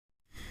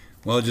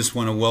Well, I just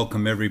want to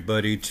welcome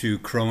everybody to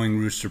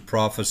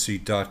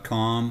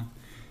crowingroosterprophecy.com.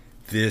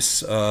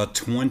 This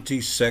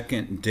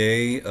 22nd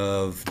day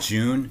of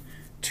June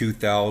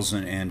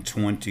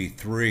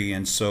 2023.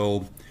 And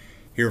so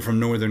here from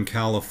Northern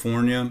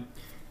California.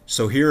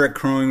 So here at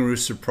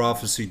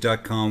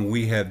crowingroosterprophecy.com,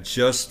 we have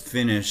just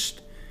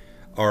finished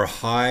our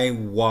high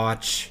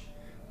watch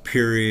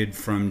period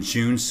from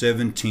June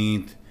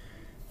 17th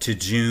to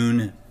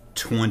June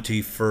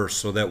 21st.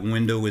 So that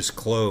window is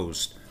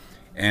closed.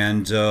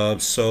 And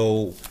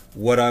so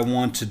what I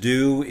want to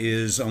do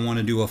is I want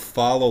to do a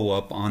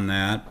follow-up on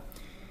that.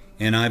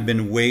 And I've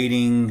been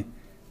waiting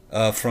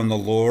from the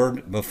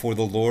Lord, before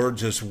the Lord,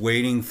 just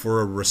waiting for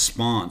a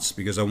response,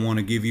 because I want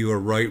to give you a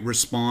right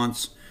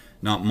response,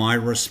 not my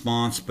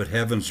response, but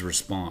heaven's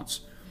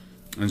response.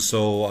 And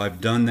so I've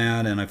done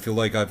that, and I feel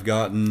like I've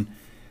gotten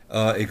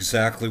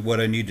exactly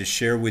what I need to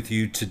share with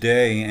you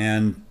today.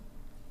 And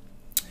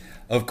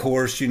of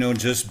course, you know,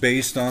 just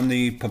based on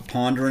the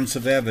preponderance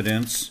of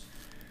evidence,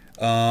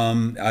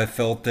 I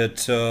felt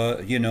that,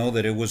 you know,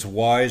 that it was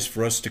wise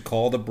for us to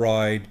call the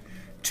bride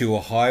to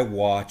a high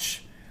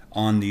watch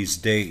on these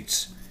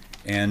dates.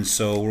 And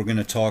so we're going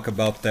to talk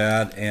about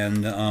that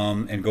and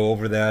go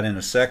over that in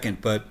a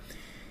second. But,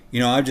 you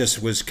know, I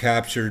just was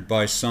captured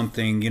by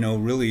something, you know,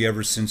 really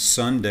ever since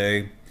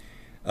Sunday.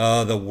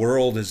 The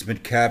world has been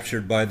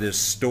captured by this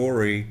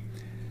story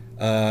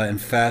and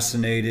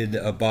fascinated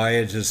by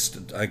it.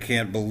 Just, I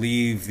can't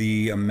believe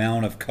the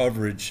amount of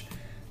coverage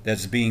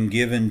that's being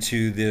given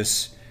to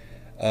this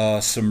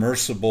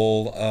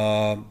submersible,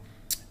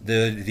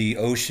 the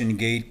Ocean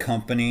Gate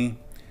company,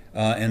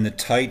 and the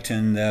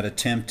Titan that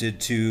attempted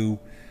to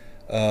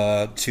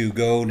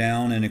go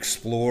down and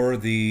explore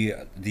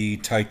the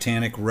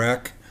Titanic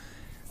wreck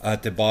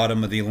at the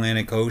bottom of the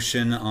Atlantic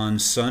Ocean on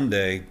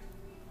Sunday,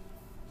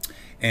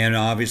 and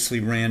obviously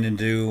ran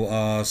into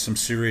some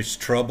serious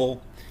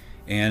trouble.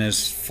 And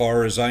as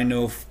far as I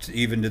know,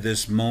 even to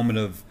this moment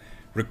of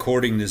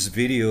recording this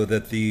video,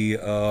 that the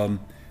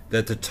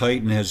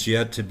Titan has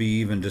yet to be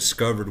even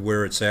discovered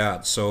where it's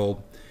at.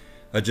 So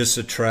just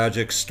a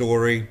tragic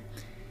story.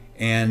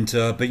 And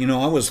but you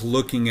know, I was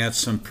looking at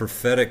some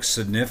prophetic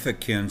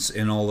significance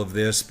in all of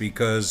this,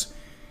 because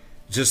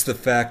just the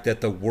fact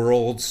that the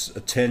world's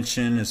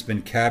attention has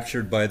been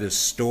captured by this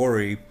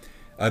story,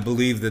 I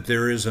believe that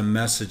there is a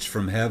message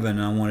from heaven.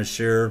 I want to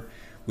share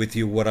with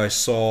you what I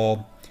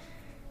saw.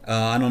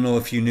 I don't know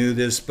if you knew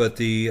this, but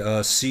the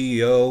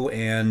CEO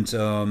and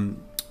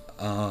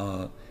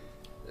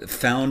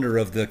founder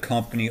of the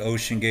company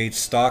OceanGate,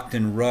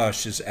 Stockton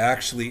Rush, is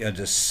actually a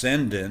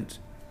descendant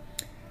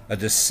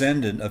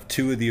of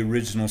two of the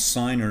original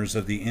signers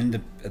of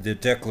the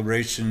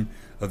Declaration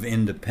of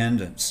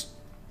Independence.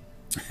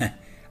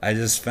 I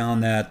just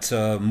found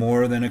that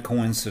more than a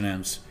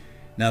coincidence.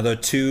 Now, the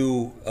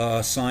two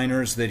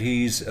signers that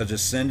he's a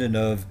descendant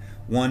of,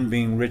 one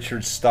being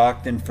Richard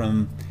Stockton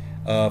from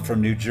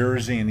New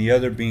Jersey, and the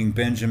other being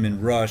Benjamin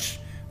Rush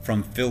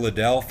from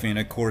Philadelphia. And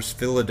of course,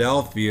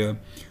 Philadelphia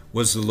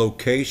was the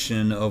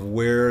location of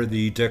where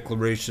the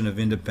Declaration of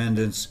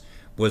Independence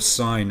was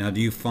signed. Now,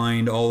 do you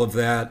find all of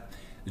that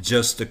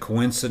just a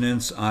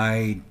coincidence?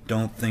 I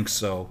don't think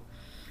so.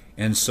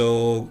 And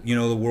so, you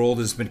know, the world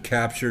has been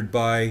captured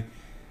by,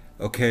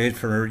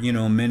 for, you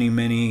know,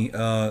 many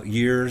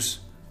years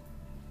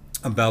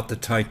about the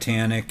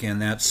Titanic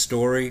and that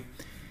story.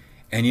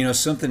 And, you know,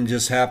 something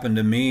just happened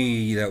to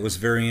me that was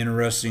very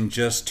interesting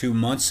just 2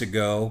 months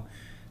ago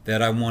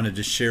that I wanted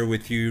to share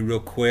with you real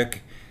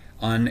quick.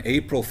 On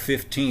April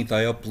 15th,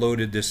 I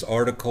uploaded this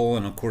article,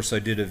 and of course I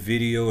did a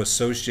video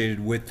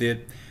associated with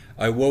it.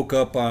 I woke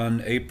up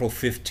on April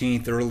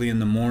 15th early in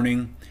the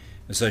morning,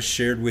 as I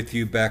shared with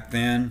you back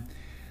then,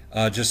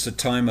 just a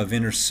time of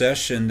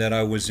intercession that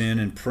I was in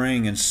and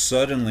praying, and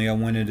suddenly I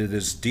went into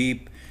this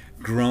deep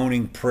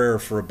groaning prayer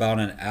for about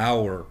an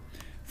hour,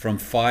 from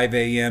 5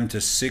 a.m. to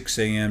 6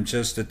 a.m.,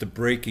 just at the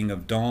breaking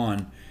of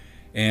dawn.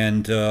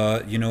 And,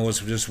 you know, it was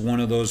just one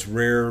of those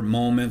rare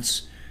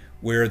moments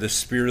where the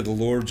Spirit of the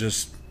Lord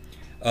just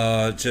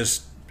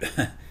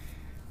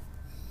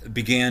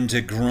began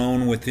to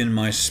groan within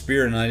my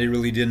spirit, and I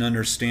really didn't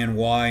understand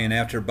why. And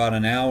after about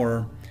an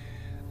hour,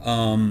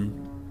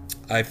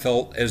 I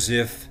felt as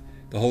if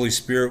the Holy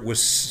Spirit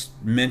was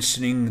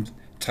mentioning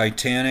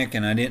Titanic,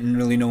 and I didn't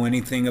really know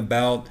anything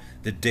about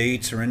the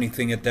dates or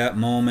anything at that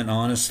moment,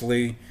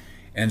 honestly.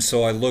 And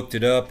so I looked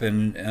it up,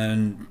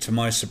 and to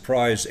my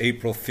surprise,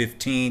 April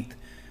 15th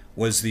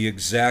was the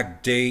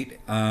exact date,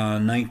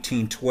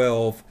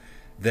 1912,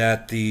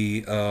 that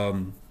the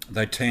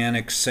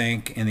Titanic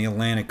sank in the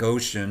Atlantic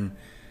Ocean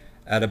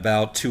at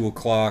about 2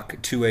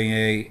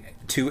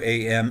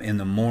 a.m. in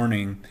the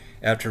morning,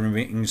 after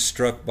being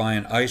struck by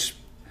an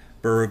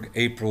iceberg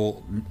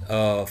April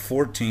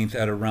 14th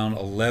at around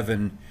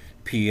 11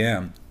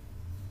 p.m.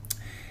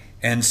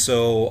 And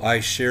so I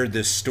shared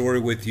this story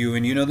with you,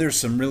 and you know, there's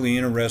some really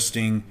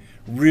interesting,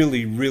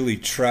 really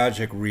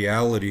tragic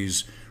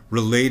realities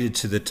related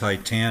to the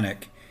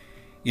Titanic.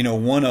 You know,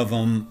 one of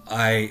them,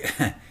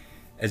 I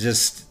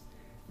just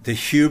the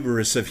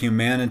hubris of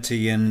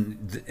humanity.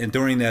 And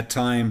during that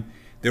time,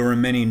 there were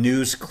many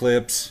news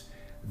clips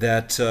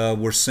that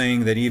were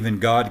saying that even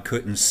God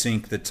couldn't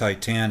sink the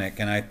Titanic.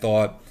 And I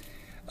thought,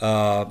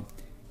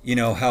 you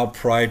know, how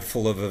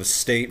prideful of a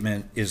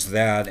statement is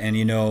that? And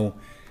you know,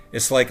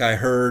 it's like I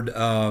heard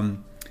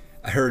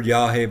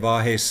Yahweh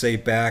Vahe say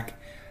back,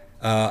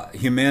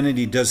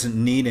 humanity doesn't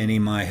need any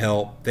of my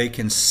help. They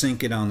can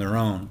sink it on their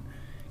own.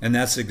 And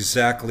that's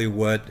exactly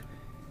what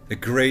the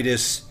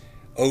greatest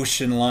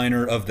ocean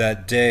liner of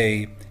that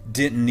day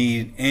didn't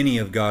need any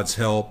of God's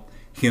help.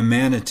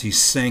 Humanity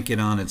sank it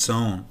on its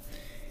own.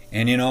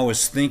 And you know, I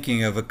was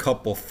thinking of a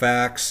couple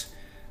facts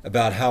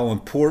about how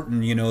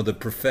important, you know, the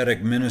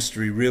prophetic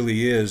ministry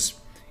really is,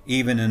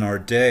 even in our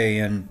day.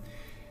 And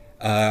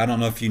I don't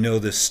know if you know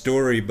this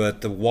story,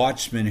 but the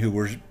watchmen who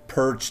were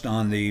perched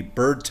on the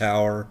bird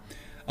tower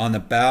on the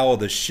bow of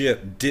the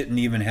ship didn't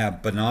even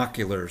have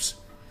binoculars.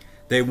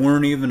 They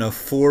weren't even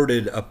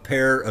afforded a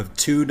pair of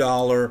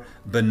 $2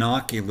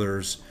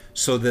 binoculars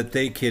so that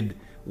they could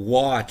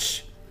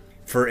watch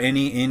for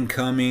any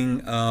incoming,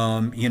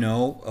 you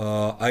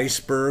know,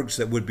 icebergs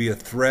that would be a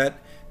threat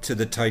to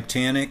the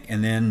Titanic,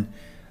 and then,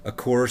 of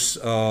course,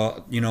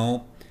 you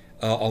know,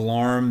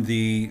 alarm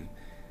the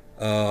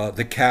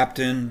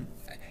captain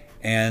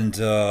and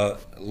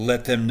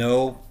let them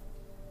know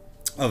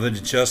of an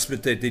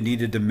adjustment that they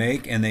needed to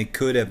make, and they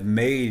could have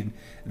made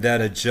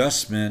that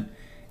adjustment,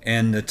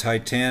 and the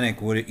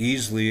Titanic would have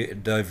easily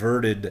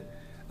diverted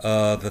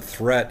the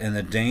threat and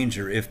the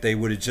danger if they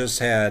would have just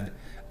had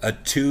a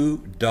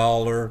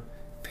 $2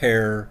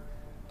 pair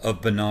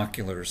of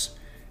binoculars.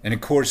 And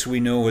of course, we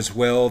know as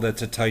well that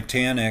the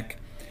Titanic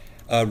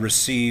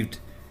received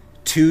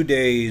 2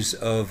 days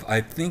of,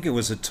 I think it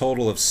was a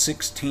total of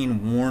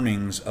 16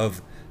 warnings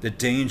of the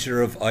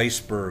danger of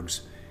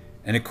icebergs.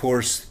 And of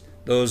course,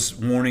 those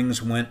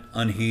warnings went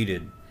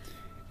unheeded.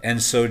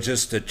 And so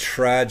just a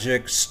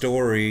tragic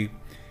story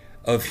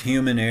of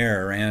human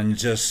error. And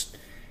just,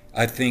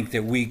 I think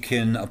that we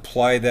can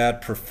apply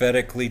that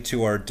prophetically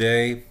to our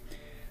day,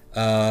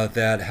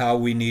 that how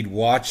we need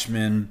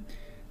watchmen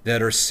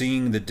that are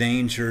seeing the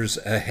dangers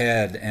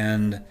ahead.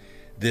 And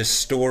this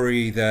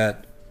story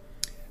that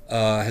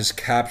has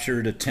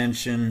captured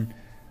attention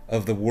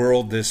of the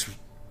world this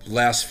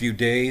last few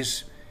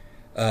days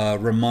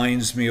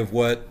reminds me of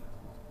what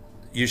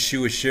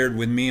Yeshua shared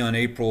with me on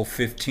April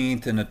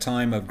 15th in a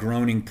time of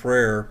groaning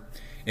prayer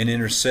and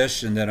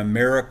intercession, that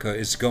America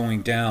is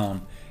going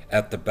down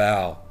at the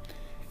bow.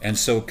 And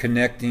so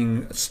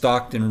connecting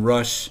Stockton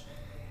Rush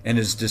and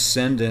his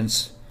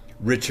descendants,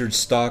 Richard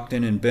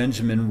Stockton and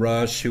Benjamin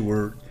Rush, who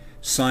were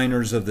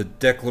signers of the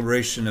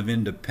Declaration of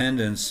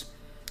Independence,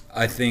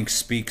 I think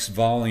speaks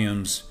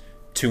volumes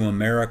to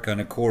America.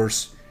 And of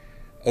course,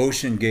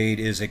 OceanGate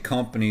is a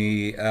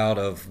company out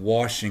of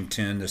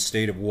Washington, the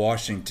state of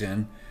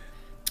Washington,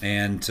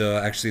 and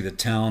actually the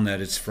town that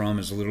it's from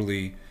is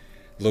literally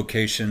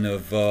location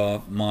of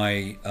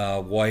my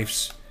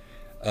wife's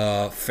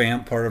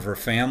part of her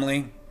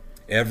family,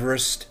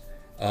 Everest,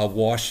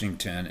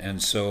 Washington.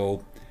 And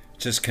so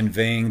just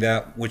conveying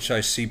that which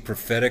I see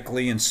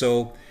prophetically. And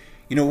so,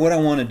 you know, what I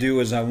want to do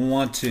is I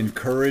want to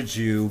encourage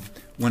you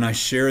when I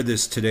share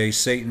this today.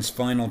 Satan's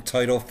final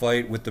title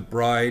fight with the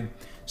bride,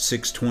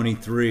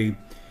 6:23,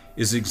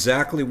 is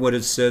exactly what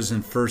it says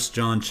in 1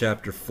 John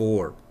chapter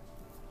 4,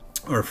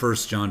 or 1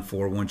 John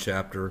 4, one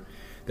chapter,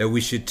 that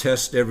we should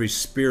test every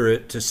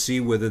spirit to see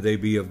whether they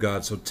be of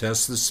God. So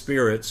test the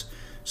spirits.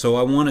 So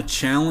I want to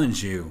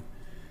challenge you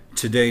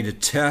today to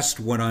test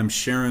what I'm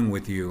sharing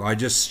with you. I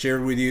just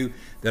shared with you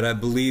that I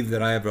believe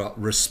that I have a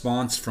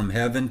response from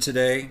heaven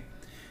today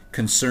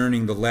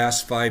concerning the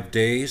last 5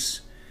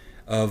 days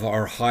of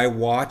our high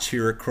watch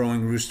here at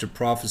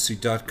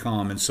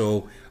CrowingRoosterProphecy.com. And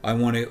so I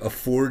want to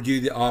afford you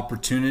the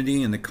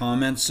opportunity in the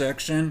comments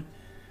section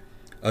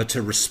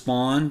to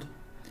respond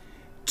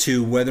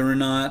to whether or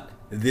not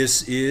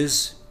this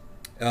is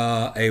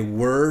a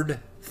word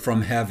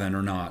from heaven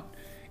or not.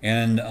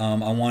 And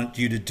I want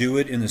you to do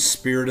it in the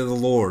Spirit of the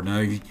Lord.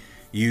 Now,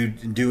 you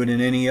do it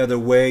in any other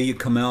way, you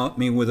come at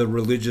me with a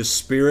religious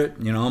spirit,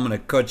 you know, I'm going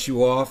to cut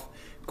you off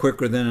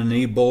quicker than an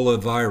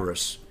Ebola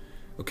virus.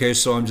 Okay,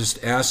 so I'm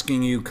just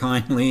asking you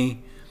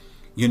kindly,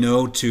 you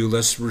know, to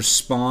let's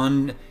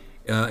respond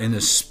in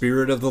the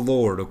Spirit of the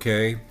Lord,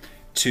 okay,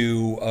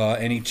 to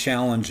any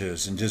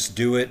challenges, and just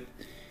do it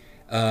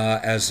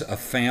as a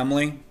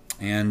family.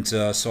 And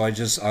so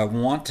I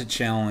want to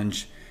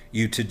challenge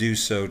you to do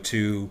so,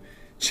 to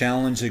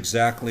challenge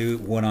exactly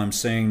what I'm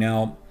saying.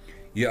 Now,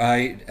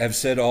 I have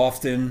said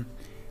often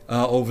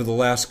over the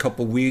last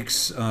couple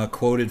weeks,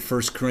 quoted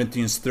 1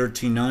 Corinthians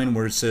 13:9,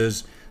 where it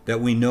says that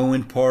we know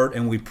in part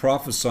and we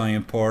prophesy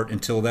in part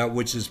until that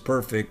which is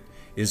perfect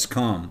is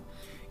come.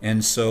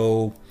 And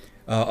so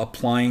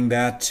applying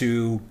that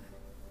to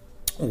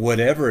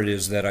whatever it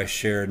is that I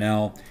share.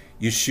 Now,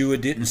 Yeshua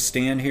didn't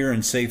stand here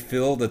and say,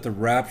 Phil, that the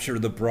rapture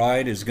of the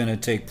bride is going to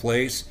take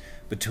place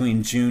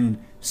between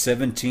June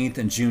 17th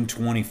and June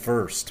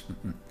 21st.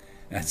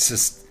 Let's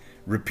just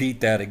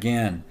repeat that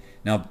again.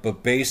 Now,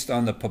 but based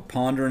on the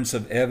preponderance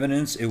of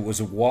evidence, it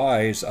was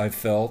wise, I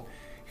felt,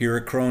 here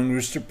at Crowing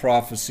Rooster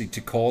Prophecy to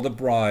call the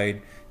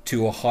bride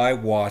to a high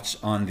watch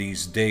on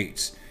these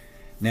dates.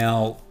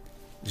 Now,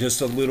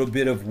 just a little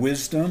bit of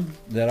wisdom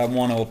that I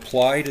want to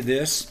apply to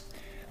this.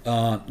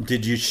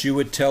 Did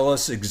Yeshua tell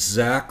us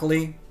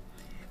exactly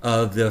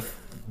the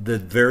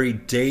very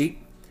date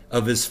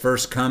of his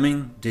first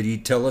coming? Did he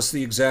tell us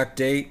the exact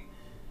date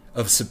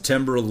of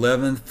September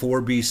 11th,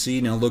 4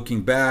 BC? Now,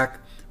 looking back,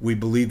 we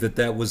believe that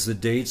that was the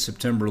date.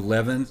 September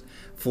 11th,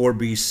 4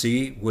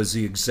 BC was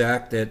the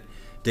exact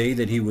day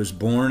that he was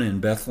born in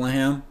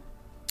Bethlehem.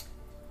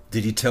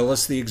 Did he tell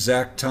us the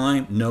exact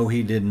time? No,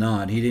 he did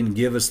not. He didn't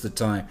give us the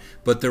time.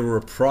 But there were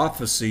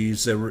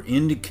prophecies that were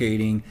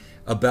indicating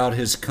about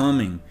his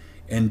coming.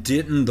 And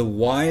didn't the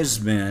wise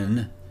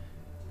men,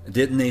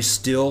 didn't they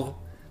still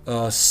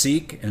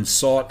seek and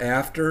sought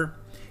after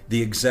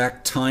the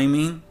exact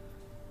timing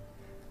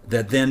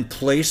that then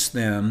placed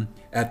them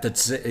at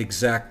the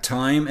exact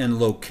time and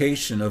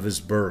location of his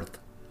birth?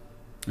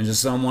 And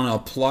just I want to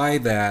apply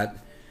that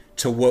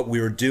to what we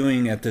are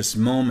doing at this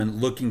moment,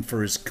 looking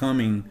for his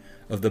coming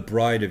of the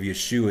bride of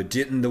Yeshua.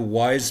 Didn't the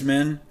wise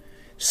men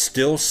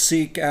still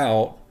seek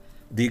out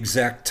the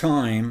exact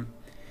time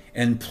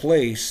and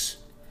place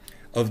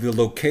of the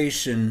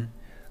location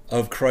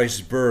of Christ's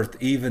birth,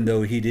 even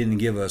though he didn't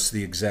give us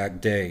the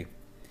exact day?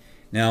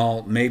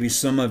 Now, maybe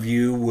some of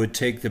you would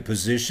take the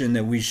position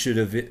that we should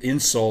have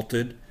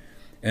insulted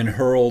and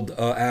hurled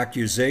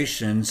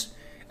accusations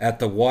at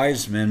the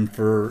wise men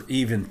for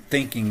even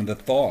thinking the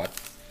thought.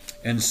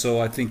 And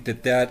so I think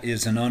that that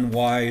is an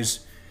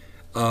unwise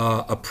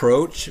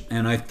approach,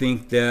 and I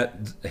think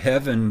that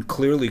heaven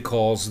clearly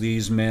calls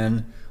these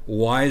men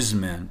wise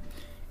men.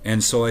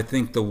 And so I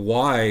think the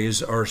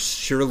wise are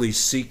surely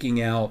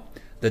seeking out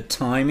the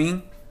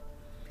timing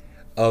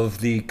of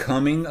the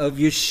coming of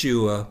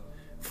Yeshua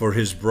for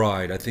his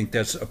bride. I think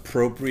that's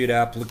appropriate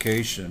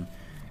application.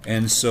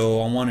 And so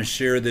I want to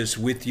share this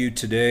with you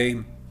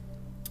today.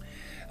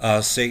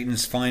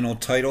 Satan's final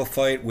title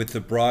fight with the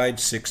bride,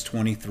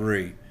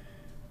 623.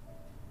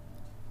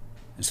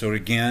 And so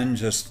again,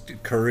 just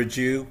encourage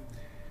you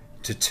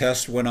to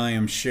test what I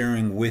am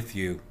sharing with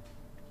you.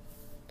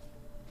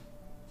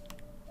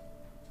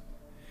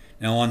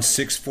 Now on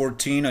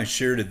 6/14, I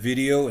shared a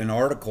video, an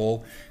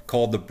article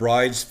called The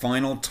Bride's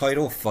Final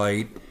Title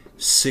Fight,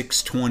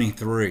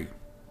 623.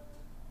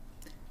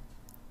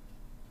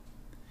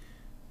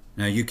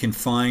 Now you can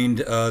find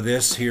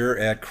this here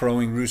at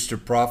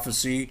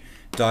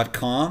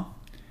crowingroosterprophecy.com.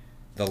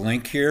 The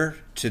link here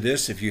to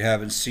this, if you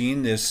haven't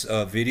seen this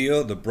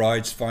video, The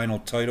Bride's Final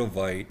Title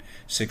Fight,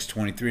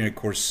 623. And of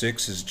course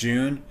 6 is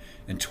June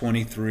and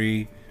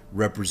 23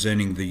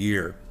 representing the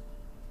year.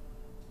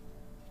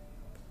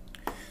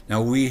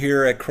 Now we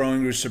here at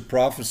Crowing Rooster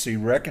Prophecy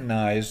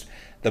recognized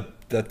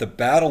that the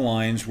battle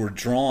lines were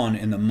drawn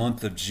in the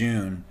month of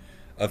June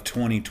of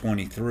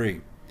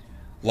 2023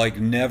 like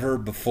never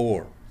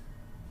before.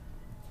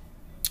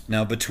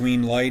 Now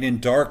between light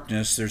and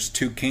darkness, there's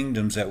two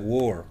kingdoms at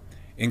war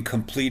in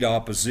complete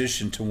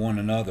opposition to one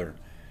another.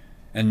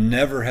 And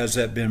never has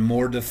that been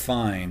more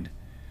defined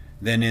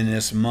than in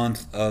this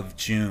month of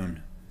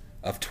June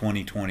of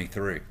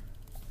 2023.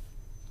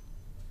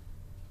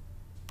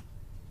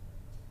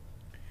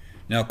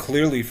 Now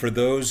clearly, for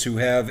those who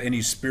have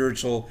any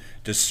spiritual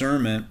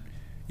discernment,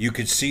 you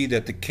could see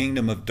that the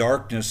kingdom of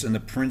darkness and the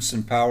prince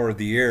and power of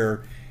the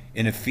air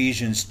in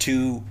Ephesians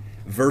 2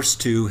 verse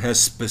 2 has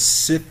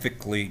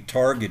specifically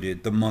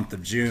targeted the month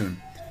of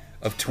June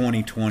of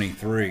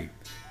 2023.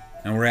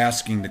 And we're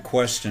asking the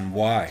question,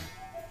 why?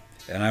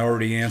 And I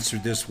already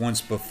answered this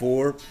once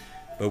before,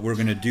 but we're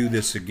going to do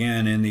this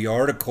again. In the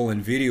article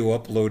and video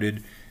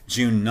uploaded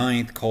June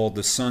 9th called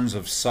The Sons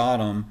of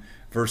Sodom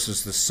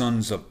versus the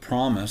Sons of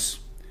Promise,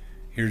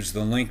 here's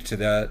the link to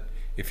that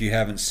if you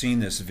haven't seen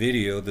this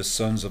video, The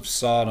Sons of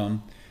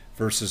Sodom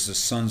versus the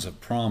Sons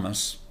of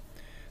Promise.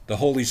 The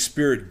Holy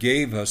Spirit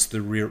gave us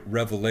the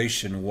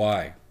revelation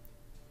why.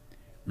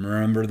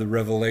 Remember the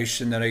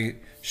revelation that I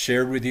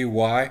shared with you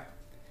why?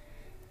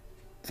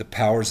 The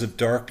powers of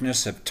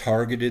darkness have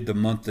targeted the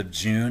month of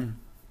June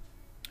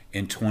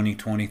in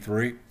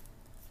 2023.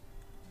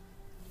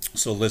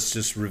 So let's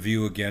just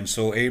review again.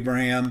 So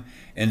Abraham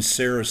and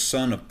Sarah's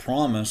son of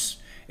promise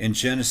in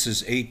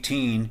Genesis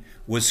 18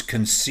 was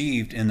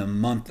conceived in the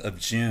month of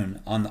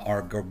June on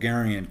our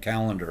Gregorian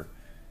calendar.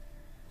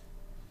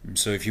 And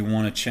so if you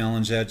want to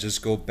challenge that,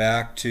 just go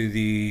back to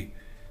the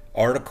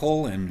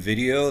article and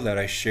video that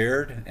I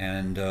shared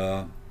and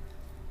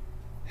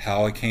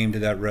how I came to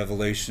that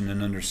revelation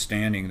and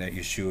understanding that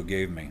Yeshua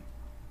gave me.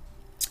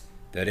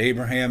 That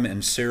Abraham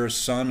and Sarah's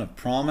son of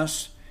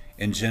promise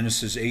in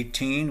Genesis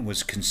 18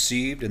 was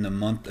conceived in the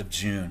month of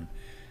June.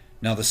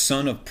 Now the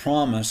son of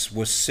promise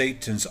was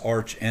Satan's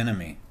arch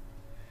enemy,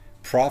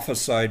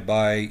 prophesied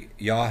by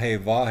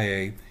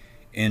Yahweh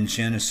in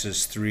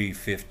Genesis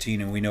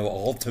 3:15, and we know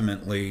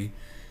ultimately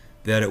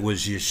that it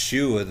was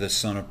Yeshua, the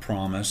son of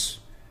promise,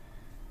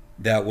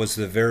 that was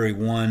the very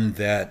one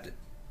that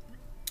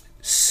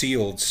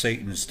sealed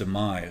Satan's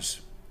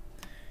demise.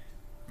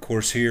 Of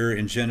course, here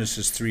in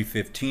Genesis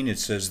 3:15 it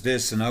says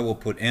this, and I will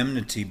put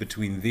enmity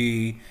between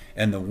thee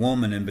and the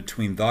woman, and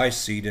between thy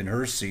seed and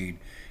her seed,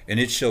 and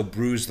it shall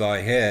bruise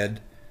thy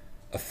head,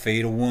 a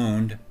fatal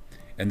wound,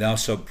 and thou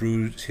shalt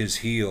bruise his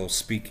heel,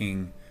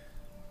 speaking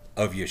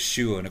of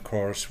Yeshua. And of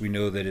course, we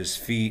know that his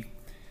feet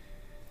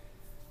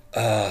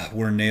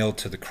were nailed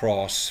to the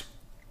cross.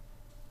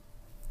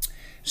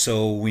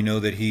 So we know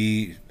that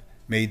he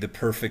made the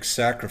perfect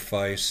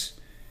sacrifice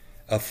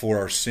for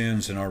our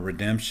sins and our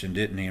redemption,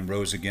 didn't he? And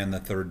rose again the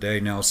third day.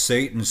 Now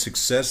Satan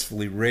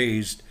successfully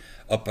raised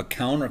up a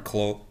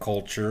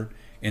counterculture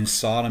in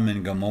Sodom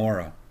and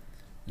Gomorrah.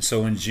 And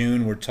so in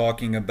June we're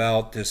talking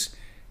about this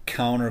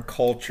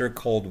counterculture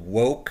called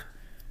woke,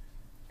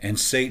 and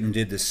Satan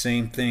did the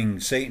same thing.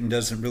 Satan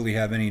doesn't really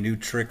have any new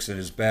tricks in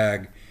his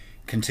bag,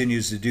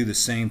 continues to do the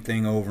same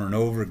thing over and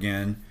over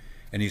again,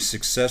 and he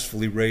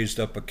successfully raised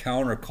up a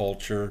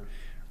counterculture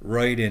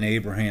right in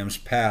Abraham's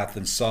path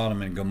in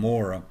Sodom and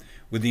Gomorrah,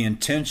 with the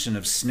intention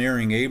of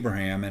snaring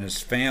Abraham and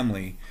his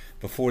family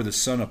before the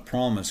son of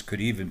promise could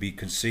even be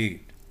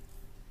conceived.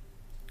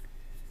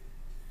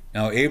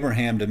 Now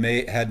Abraham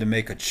had to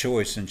make a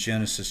choice in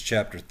Genesis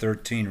chapter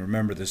 13.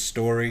 Remember this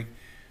story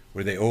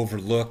where they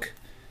overlook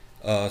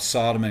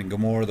Sodom and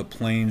Gomorrah, the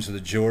plains of the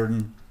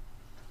Jordan.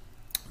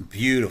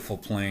 Beautiful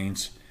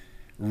plains,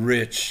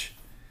 rich,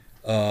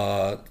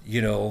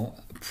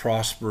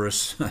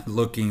 prosperous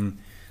looking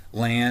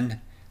land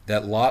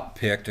that Lot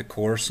picked, of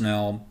course.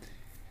 Now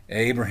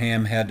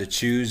Abraham had to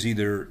choose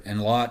either,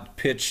 and Lot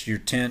pitched your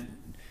tent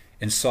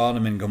in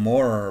Sodom and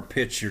Gomorrah or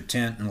pitch your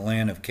tent in the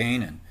land of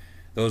Canaan.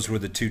 Those were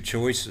the two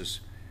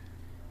choices.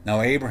 Now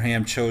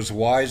Abraham chose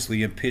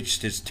wisely and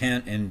pitched his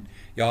tent in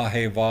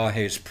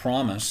Yahweh's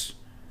promise,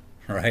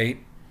 right,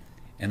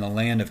 in the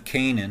land of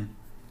Canaan.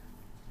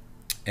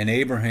 And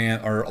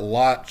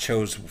Lot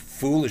chose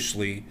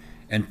foolishly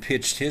and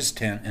pitched his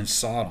tent in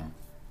Sodom.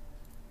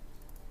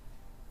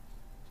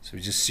 So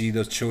we just see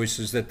those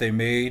choices that they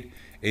made.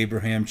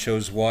 Abraham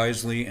chose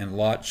wisely and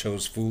Lot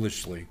chose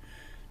foolishly.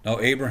 Now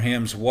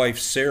Abraham's wife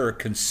Sarah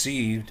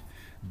conceived,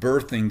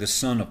 birthing the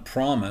son of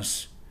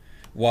promise,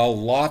 while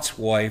Lot's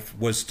wife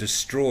was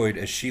destroyed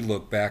as she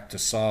looked back to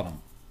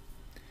Sodom.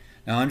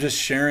 Now I'm just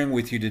sharing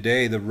with you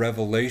today the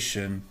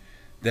revelation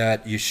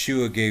that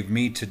Yeshua gave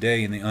me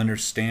today, in the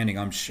understanding.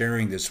 I'm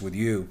sharing this with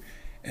you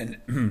and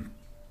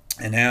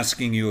and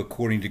asking you,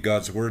 according to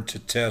God's word, to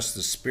test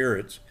the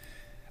spirits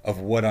of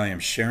what I am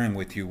sharing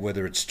with you,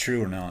 whether it's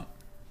true or not,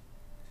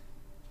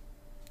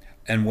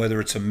 and whether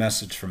it's a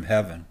message from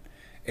heaven.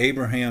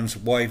 Abraham's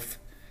wife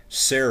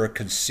Sarah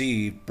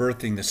conceived,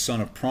 birthing the son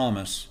of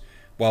promise,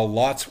 while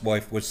Lot's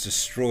wife was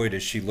destroyed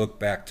as she looked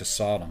back to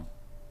Sodom.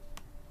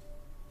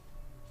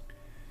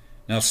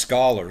 Now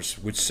scholars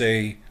would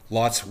say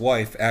Lot's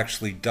wife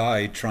actually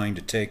died trying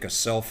to take a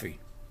selfie.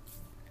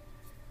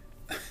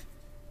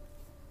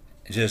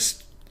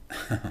 Just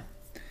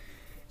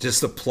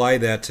apply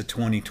that to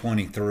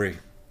 2023.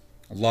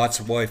 Lot's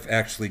wife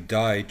actually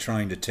died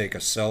trying to take a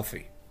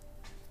selfie.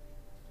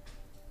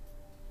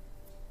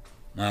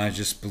 I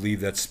just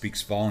believe that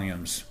speaks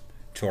volumes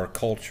to our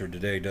culture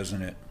today,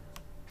 doesn't it?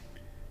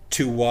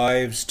 Two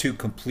wives, two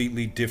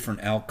completely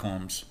different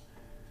outcomes.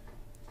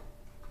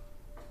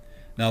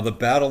 Now the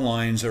battle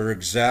lines are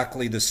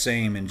exactly the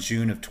same in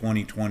June of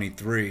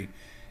 2023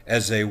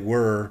 as they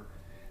were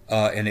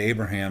in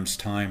Abraham's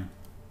time.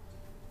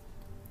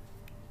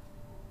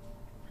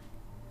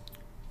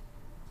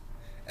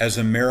 As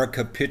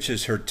America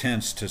pitches her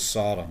tents to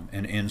Sodom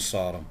and in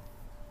Sodom.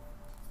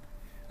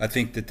 I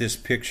think that this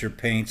picture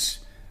paints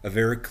a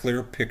very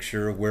clear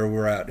picture of where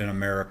we're at in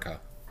America.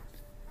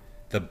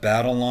 The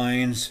battle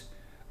lines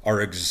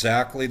are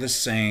exactly the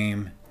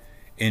same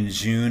in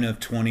June of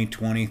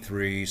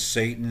 2023.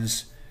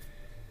 Satan's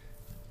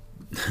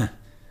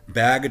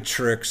bag of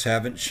tricks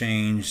haven't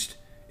changed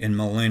in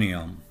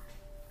millennium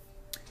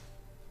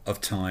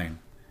of time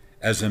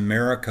as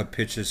America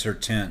pitches her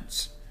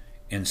tents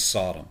in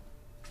Sodom.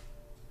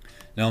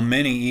 Now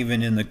many,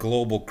 even in the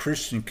global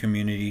Christian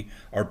community,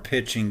 are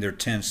pitching their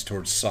tents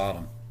towards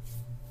Sodom.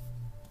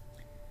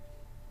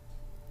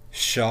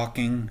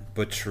 Shocking,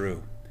 but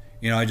true.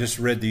 I just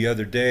read the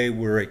other day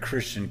where a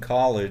Christian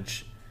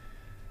college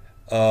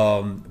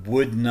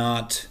would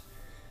not,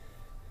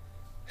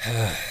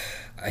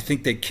 I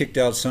think they kicked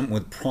out something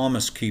with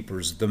Promise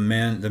Keepers, the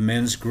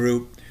men's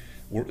group,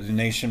 the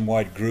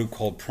nationwide group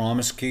called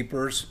Promise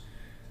Keepers.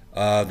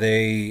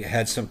 They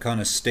had some kind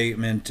of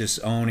statement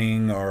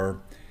disowning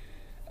or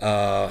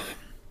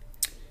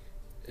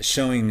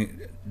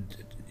showing,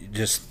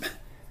 just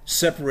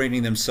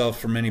separating themselves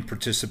from any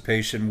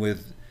participation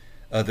with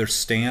their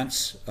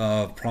stance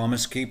of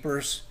Promise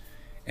Keepers,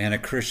 and a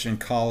Christian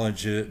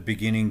college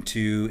beginning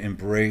to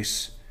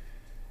embrace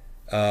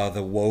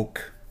the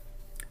woke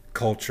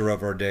culture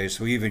of our day.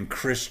 So even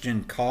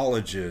Christian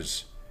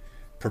colleges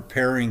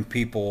preparing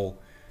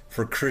people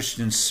for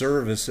Christian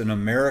service in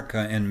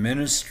America and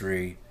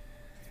ministry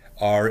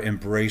are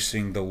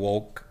embracing the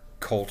woke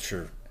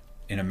culture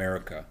in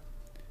America.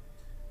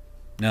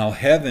 Now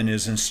heaven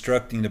is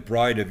instructing the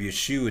bride of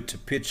Yeshua to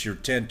pitch your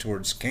tent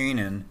towards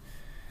Canaan,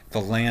 the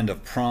land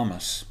of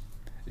promise,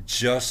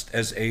 just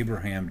as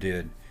Abraham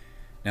did.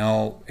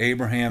 Now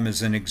Abraham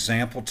is an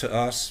example to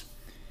us.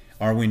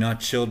 Are we not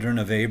children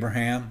of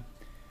Abraham?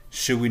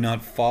 Should we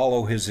not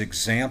follow his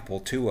example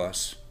to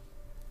us?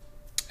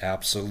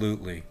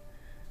 Absolutely.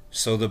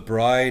 So the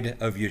bride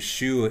of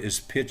Yeshua is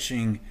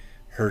pitching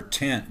her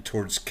tent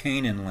towards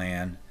Canaan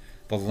land,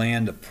 the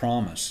land of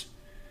promise.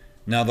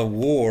 Now the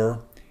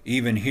war,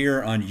 even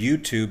here on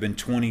YouTube in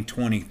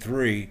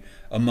 2023,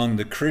 among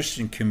the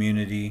Christian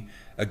community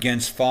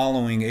against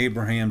following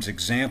Abraham's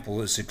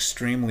example is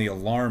extremely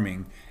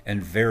alarming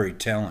and very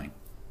telling.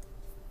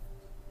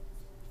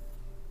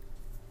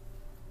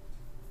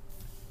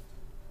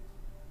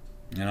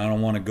 And I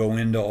don't want to go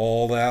into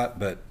all that,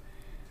 but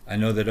I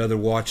know that other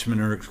watchmen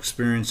are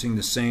experiencing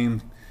the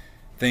same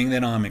thing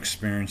that I'm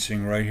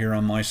experiencing right here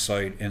on my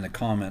site in the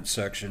comment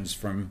sections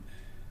from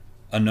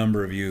a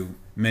number of you.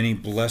 Many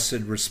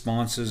blessed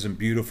responses and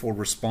beautiful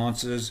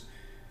responses,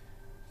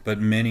 but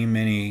many,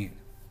 many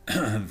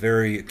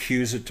very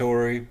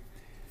accusatory,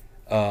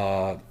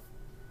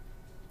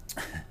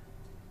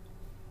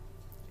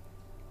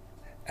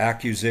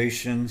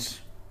 accusations,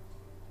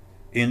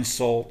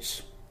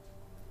 insults.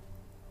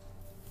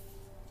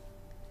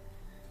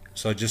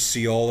 So I just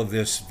see all of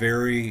this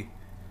very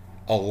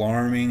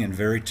alarming and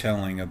very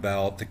telling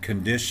about the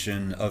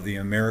condition of the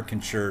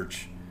American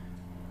church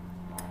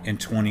in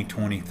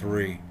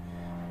 2023.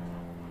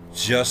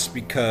 Just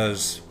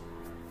because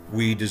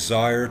we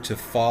desire to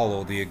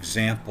follow the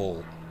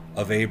example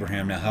of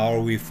Abraham. Now, how are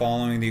we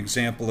following the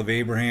example of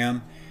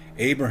Abraham?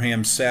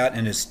 Abraham sat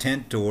in his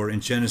tent door in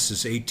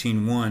Genesis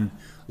 18:1,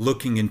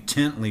 looking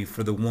intently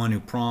for the one who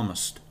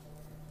promised.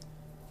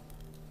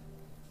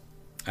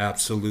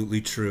 Absolutely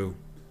true.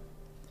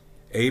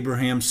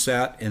 Abraham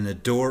sat in the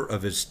door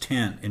of his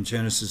tent in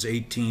Genesis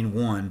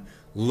 18:1,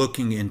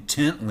 looking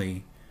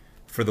intently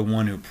for the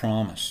one who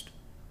promised.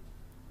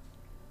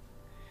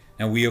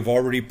 Now we have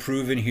already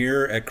proven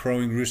here at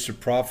Crowing Rooster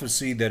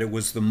Prophecy that it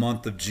was the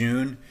month of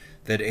June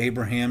that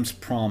Abraham's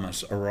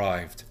promise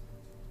arrived.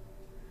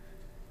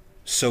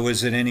 So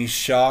is it any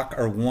shock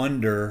or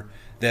wonder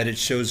that it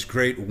shows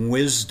great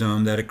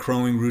wisdom that at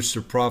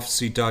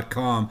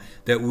CrowingRoosterProphecy.com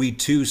that we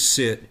too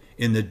sit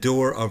in the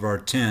door of our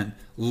tent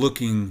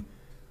looking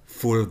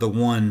for the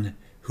one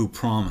who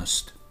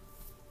promised?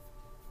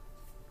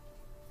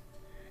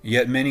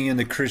 Yet many in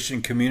the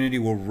Christian community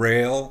will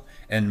rail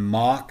and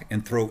mock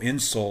and throw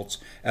insults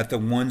at the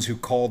ones who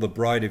call the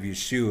bride of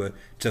Yeshua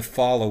to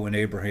follow in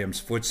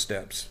Abraham's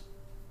footsteps.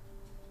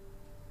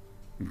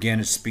 Again,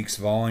 it speaks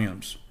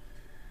volumes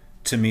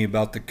to me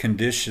about the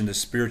condition, the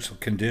spiritual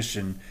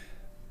condition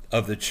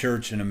of the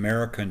church in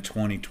America in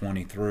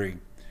 2023.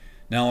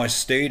 Now, I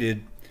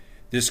stated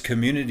this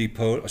community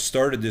post,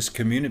 started this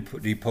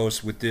community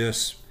post with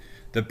this,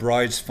 the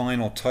bride's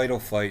final title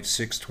fight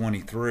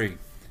 623.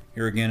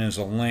 Here again is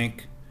a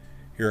link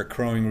here at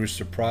Crowing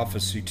Rooster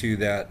Prophecy to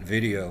that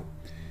video.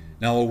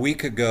 Now a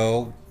week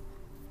ago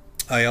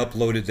I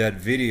uploaded that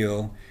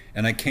video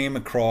and I came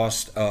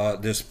across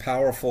this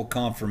powerful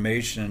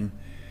confirmation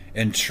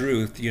and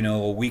truth, you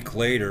know, a week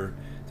later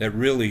that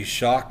really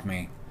shocked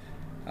me.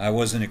 I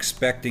wasn't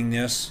expecting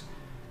this.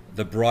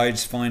 The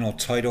bride's final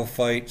title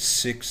fight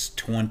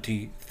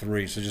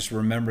 623. So just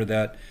remember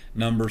that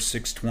number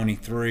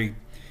 623.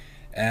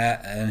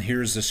 And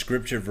here's the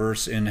scripture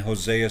verse in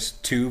Hosea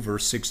 2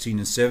 verse 16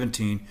 and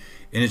 17.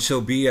 And it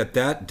shall be at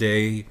that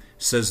day,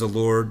 says the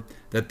Lord,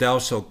 that thou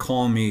shalt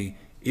call me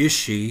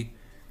Ishi,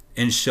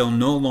 and shall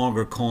no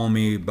longer call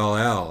me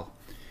Baal.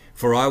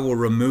 For I will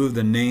remove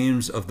the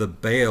names of the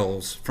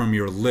Baals from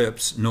your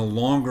lips. No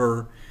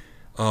longer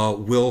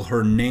will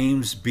her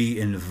names be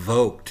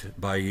invoked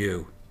by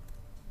you.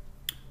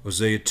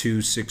 Hosea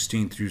 2,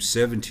 16 through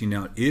 17.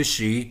 Now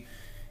Ishi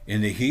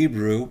in the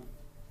Hebrew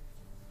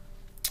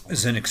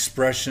is an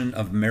expression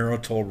of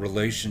marital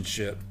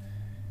relationship,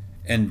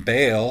 and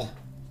Baal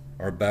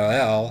or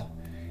Baal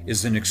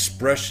is an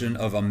expression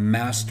of a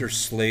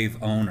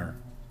master-slave owner.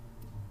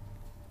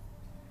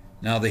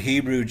 Now the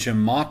Hebrew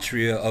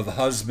gematria of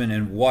husband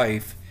and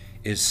wife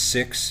is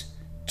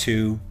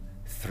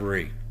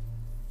 623.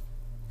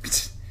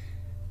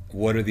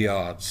 What are the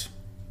odds?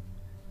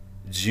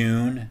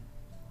 June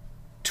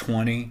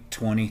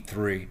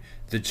 2023.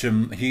 The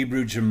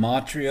Hebrew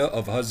gematria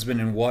of husband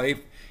and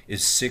wife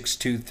is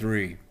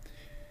 623,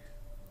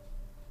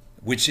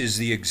 which is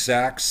the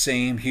exact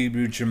same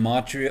Hebrew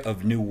gematria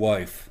of new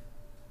wife,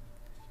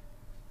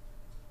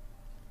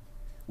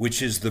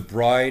 which is the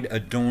bride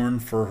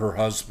adorned for her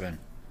husband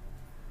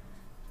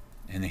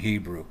in the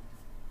Hebrew.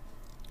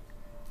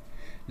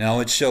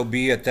 Now it shall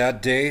be at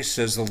that day,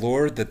 says the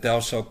Lord, that thou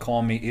shalt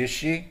call me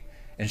Ishi,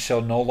 and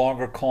shalt no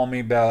longer call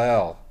me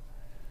Baal.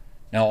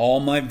 Now all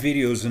my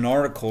videos and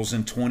articles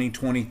in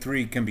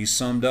 2023 can be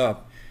summed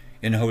up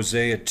in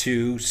Hosea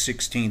 2,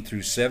 16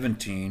 through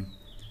 17.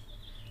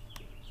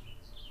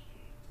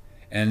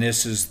 And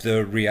this is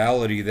the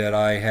reality that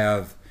I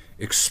have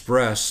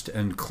expressed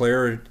and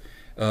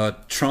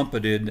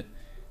trumpeted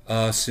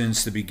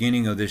since the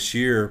beginning of this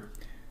year.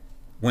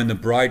 When the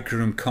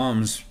bridegroom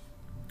comes,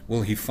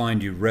 will he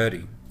find you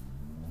ready?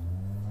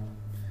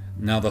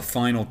 Now the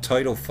final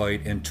title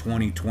fight in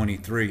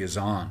 2023 is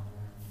on.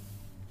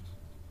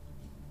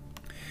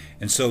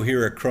 And so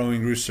here at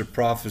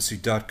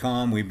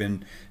CrowingRoosterProphecy.com, we've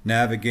been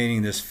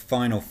navigating this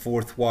final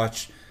fourth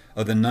watch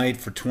of the night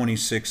for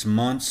 26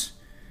 months.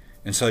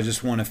 And so I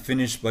just want to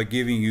finish by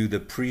giving you the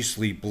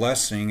priestly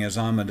blessing, as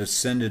I'm a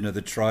descendant of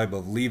the tribe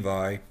of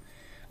Levi,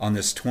 on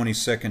this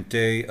 22nd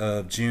day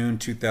of June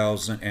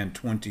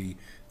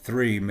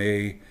 2023.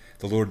 May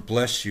the Lord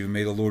bless you,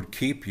 may the Lord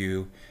keep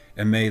you,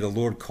 and may the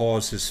Lord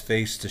cause his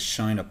face to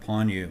shine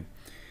upon you.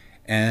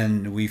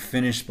 And we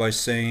finish by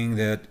saying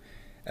that,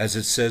 as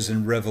it says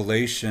in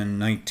Revelation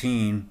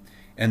 19,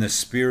 and the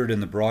Spirit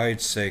and the bride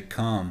say,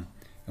 come.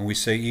 And we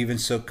say, even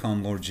so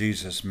come, Lord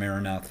Jesus,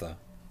 Maranatha.